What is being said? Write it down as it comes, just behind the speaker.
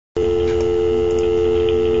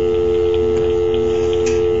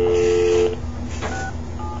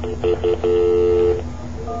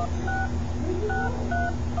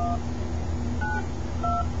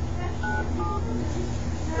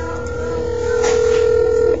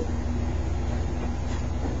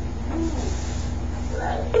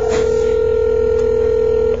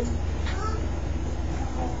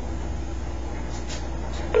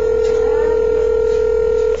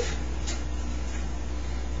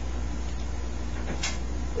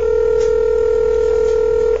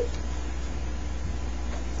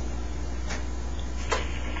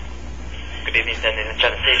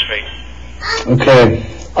pastry. Okay.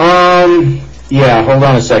 Yeah, hold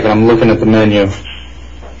on a second. I'm looking at the menu.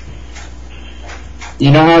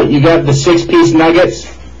 You know how you got the 6-piece nuggets?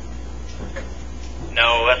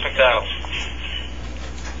 No, that's McDonald's.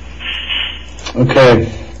 Okay.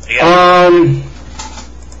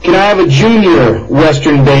 Can I have a junior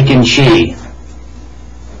Western bacon cheese?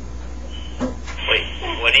 Wait,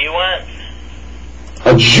 what do you want?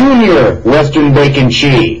 A junior Western bacon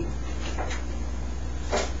cheese.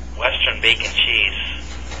 Western bacon cheese.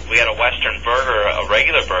 We got a Western burger, a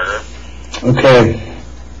regular burger. Okay.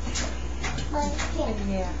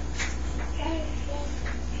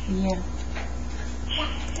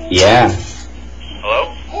 Yeah. Hello?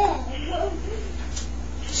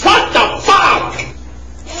 What the fuck?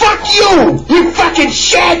 Fuck you! You fucking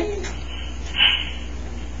shit!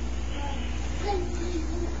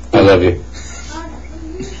 I love you.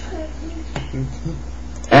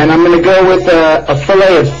 And I'm gonna go with a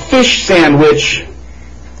fillet of fish sandwich.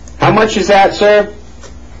 How much is that, sir?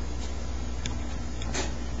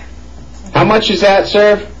 How much is that,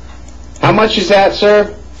 sir? How much is that,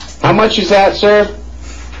 sir? How much is that, sir?